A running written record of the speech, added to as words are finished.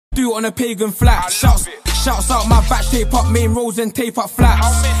do on a pagan flat. Shouts out my batch, tape up main roads and tape up flats.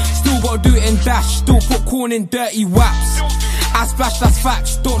 Still gotta do it in dash, still put corn in dirty waps. I splash, that's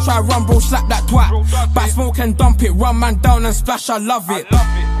facts. Don't try run, bro, slap that twat. Back smoke and dump it, run man down and splash, I love it.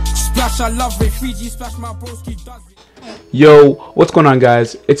 Splash, I love it. 3G splash, my broski does it. Yo, what's going on,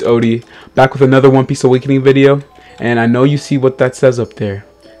 guys? It's Odie, back with another One Piece Awakening video. And I know you see what that says up there.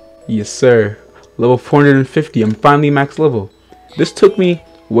 Yes, sir. Level 450. I'm finally max level. This took me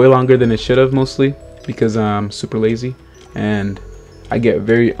way longer than it should have, mostly because I'm super lazy and I get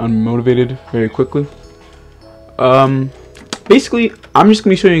very unmotivated very quickly. Basically, I'm just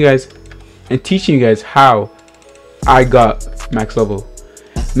gonna be showing you guys and teaching you guys how I got max level.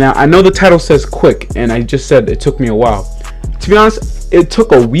 Now, I know the title says quick, and I just said it took me a while. To be honest, it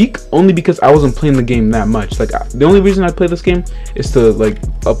took a week only because I wasn't playing the game that much. Like, the only reason I play this game is to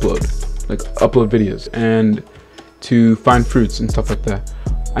upload videos and to find fruits and stuff like that.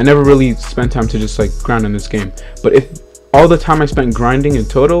 I never really spent time to just grind in this game. But if all the time I spent grinding in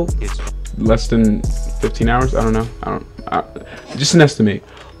total, it's less than 15 hours. I don't know. Just an estimate.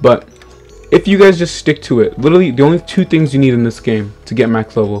 But if you guys just stick to it, literally the only two things you need in this game to get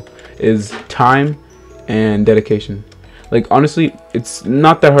max level is time and dedication. Like, honestly, it's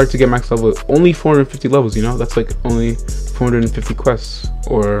not that hard to get max level. Only 450 levels, you know? That's like only 450 quests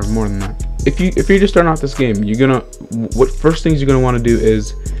or more than that. If you're just starting out this game, first things you're gonna want to do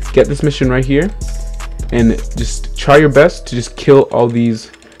is get this mission right here and just try your best to just kill all these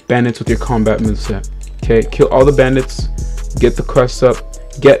bandits with your combat moveset. Okay, kill all the bandits, get the quests up,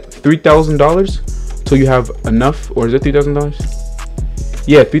 get $3,000 until you have enough, or is it $3,000?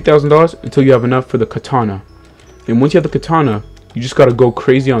 Yeah, $3,000 until you have enough for the katana. And once you have the katana, you just gotta go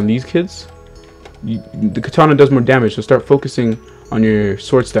crazy on these kids. The katana does more damage, so start focusing on your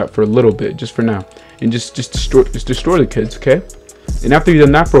sword stat for a little bit, just for now, and just destroy the kids, okay? And after you've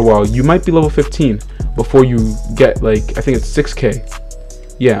done that for a while, you might be level 15 before you get I think it's 6k.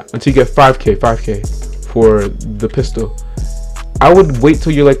 Yeah, until you get 5k for the pistol. I would wait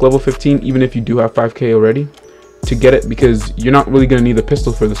till you're level 15, even if you do have 5k already, to get it, because you're not really gonna need the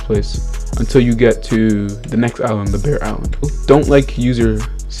pistol for this place until you get to the next island, the Bear Island. Don't use your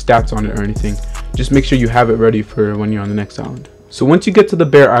stats on it or anything. Just make sure you have it ready for when you're on the next island. So once you get to the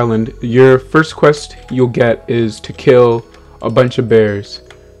Bear Island, your first quest you'll get is to kill a bunch of bears.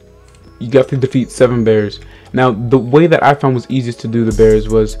 You got to defeat 7 bears. Now, the way that I found was easiest to do the bears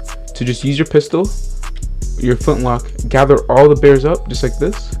was to just use your pistol, your flintlock, gather all the bears up just like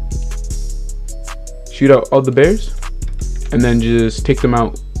this, shoot out all the bears, and then just take them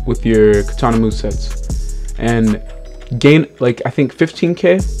out with your katana movesets and gain I think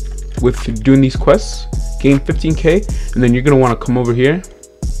 15k with doing these quests. Gain 15k, and then you're gonna want to come over here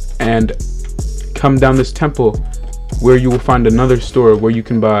and come down this temple where you will find another store where you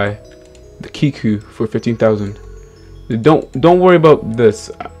can buy the Kiku for 15,000. Don't worry about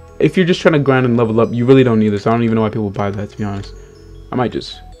this. If you're just trying to grind and level up, you really don't need this. I don't even know why people buy that, to be honest. I might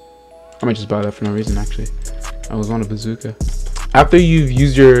just buy that for no reason, actually. I was on a bazooka. After you've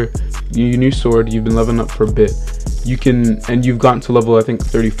used your new sword, you've been leveling up for a bit, and you've gotten to level I think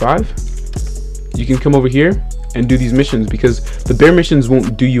 35, you can come over here and do these missions, because the bear missions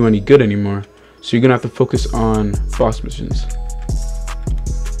won't do you any good anymore. So you're gonna have to focus on boss missions.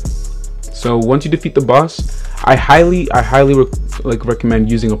 So once you defeat the boss, I highly recommend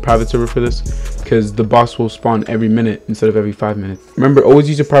using a private server for this, because the boss will spawn every minute instead of every 5 minutes. Remember, always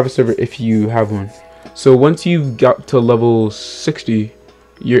use a private server if you have one. So once you've got to level 60,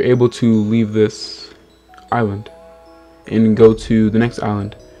 you're able to leave this island and go to the next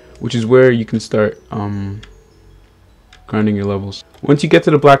island, which is where you can start grinding your levels. Once you get to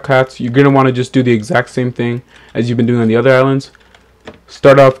the Black Cats, you're gonna want to just do the exact same thing as you've been doing on the other islands.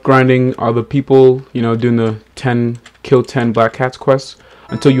 Start off grinding all the people, doing the kill 10 Black Cats quests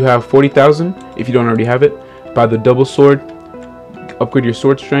until you have 40,000. If you don't already have it, buy the double sword, upgrade your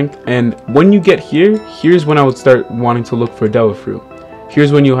sword strength, and when you get here, here's when I would start wanting to look for Devil Fruit.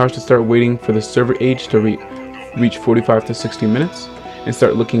 Here's when you'll have to start waiting for the server age to reach 45 to 60 minutes and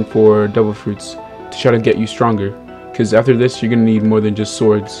start looking for Devil Fruits to try to get you stronger, because after this you're gonna need more than just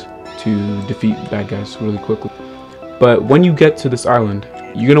swords to defeat bad guys really quickly. But when you get to this island,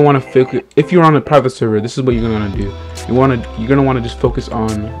 you're gonna want to focus. If you're on a private server, this is what you're gonna do. You're gonna want to just focus on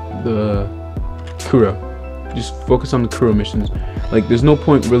the Kuro. Just focus on the Kuro missions. There's no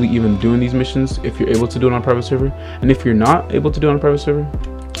point really even doing these missions if you're able to do it on a private server. And if you're not able to do it on a private server,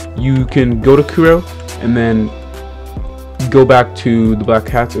 you can go to Kuro and then go back to the Black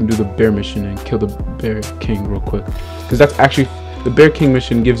Cats and do the bear mission and kill the Bear King real quick, because that's actually, the Bear King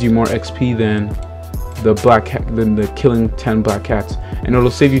mission gives you more XP than the killing 10 Black Cats. and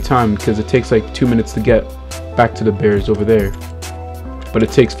it'll save you time because it takes like 2 minutes to get back to the bears over there, but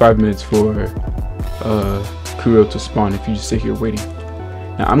it takes 5 minutes for Kuro to spawn if you just sit here waiting.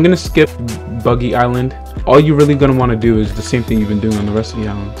 Now I'm gonna skip Buggy Island. All you're really gonna want to do is the same thing you've been doing on the rest of the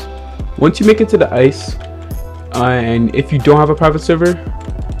islands. Once you make it to the ice, and if you don't have a private server,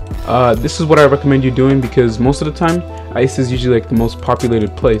 this is what I recommend you doing, because most of the time ice is usually like the most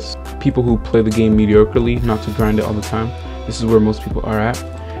populated place. People who play the game mediocrely, not to grind it all the time, this is where most people are at.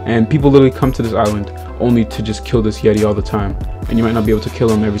 And people literally come to this island only to just kill this Yeti all the time, and you might not be able to kill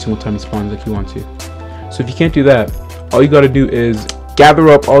him every single time he spawns like you want to. So if you can't do that, all you gotta do is gather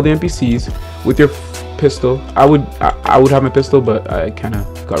up all the NPCs with your pistol. I would have my pistol, but I kind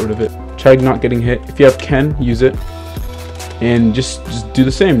of got rid of it. Try not getting hit. If you have Ken, use it, and just do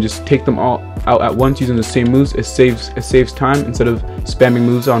the same. Just take them all out at once using the same moves. It saves time instead of spamming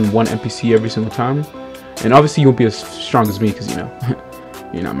moves on one NPC every single time. And obviously you won't be as strong as me because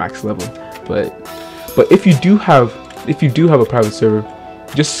you're not max level. But if you do have a private server,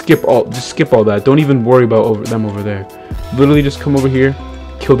 just skip all that. Don't even worry about them over there. Literally just come over here,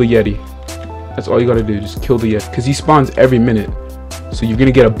 kill the Yeti. That's all you gotta do. Just kill the Yeti, because he spawns every minute, so you're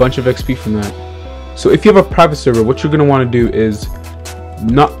gonna get a bunch of XP from that. So if you have a private server, what you're gonna want to do is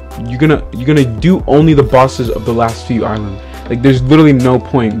you're gonna do only the bosses of the last few islands. Like there's literally no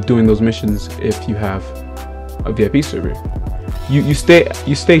point doing those missions if you have a VIP server. You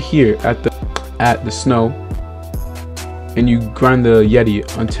stay here at the snow, and you grind the Yeti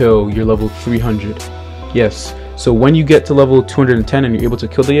until you're level 300. Yes. So when you get to level 210 and you're able to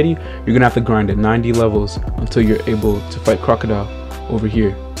kill the Yeti, you're gonna have to grind it 90 levels until you're able to fight Crocodile over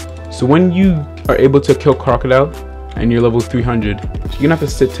here. So when you are able to kill Crocodile and you're level 300, you're gonna have to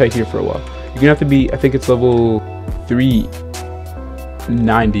sit tight here for a while. You're gonna have to be, I think it's level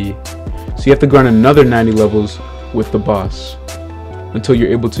 390. So you have to grind another 90 levels with the boss until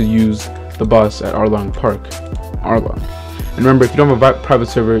you're able to use the boss at Arlong Park. And remember, if you don't have a private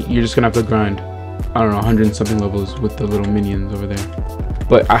server, you're just gonna have to grind, I don't know, 100 and something levels with the little minions over there.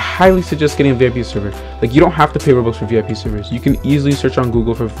 But I highly suggest getting a VIP server. Like, you don't have to pay Robux for VIP servers. You can easily search on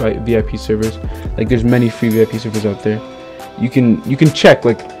Google for VIP servers. Like, there's many free VIP servers out there. You can check.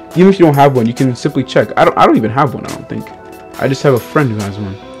 Like, even if you don't have one, you can simply check. I don't even have one, I don't think. I just have a friend who has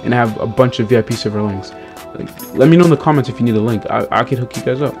one, and I have a bunch of VIP server links. Like, let me know in the comments if you need a link. I can hook you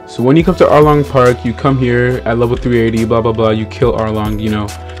guys up. So when you come to Arlong Park, you come here at level 380, blah blah blah. You kill Arlong. You know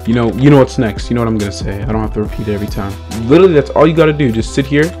what's next. You know what I'm gonna say. I don't have to repeat it every time. Literally, that's all you gotta do. Just sit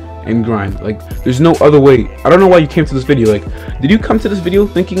here and grind. Like, there's no other way. I don't know why you came to this video. Like, did you come to this video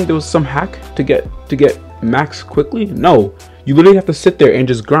thinking there was some hack to get max quickly? No, you literally have to sit there and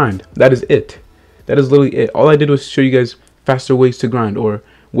just grind. That is it. That is literally it. All I did was show you guys faster ways to grind, or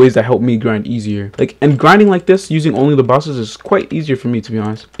ways that help me grind easier. Like, and grinding like this using only the bosses is quite easier for me, to be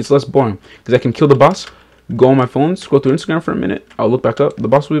honest. It's less boring because I can kill the boss, go on my phone, scroll through Instagram for a minute, I'll look back up, the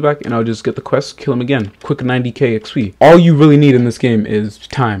boss will be back, and I'll just get the quest, kill him again. Quick 90k XP. All you really need in this game is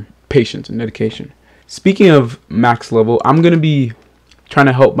time, patience, and dedication. Speaking of max level, I'm gonna be trying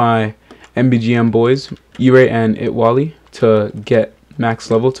to help my MBGM boys, E-Ray and Itwally, to get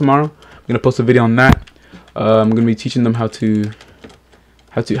max level tomorrow. I'm gonna post a video on that. I'm gonna be teaching them how to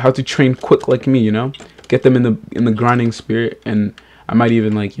train quick like me, get them in the grinding spirit, and I might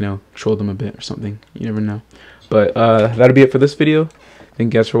even, like, troll them a bit or something. You never know. But that'll be it for this video.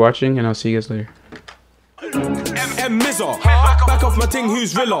 Thank you guys for watching, and I'll see you guys later. Back off my ting,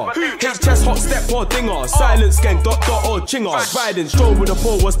 who's Rilla? His chest hot step or dinger. Silence gang, dot or chinger. Riding stroll with a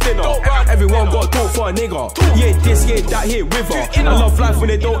poor was dinner. Everyone got talk for a nigger. He ain't this, he ain't that, here river. I love life when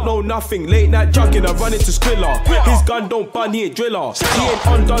they don't know nothing. Late night jugging, I run into Skrilla. His gun don't bun, he ain't driller. He ain't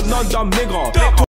undone, none dumb nigger.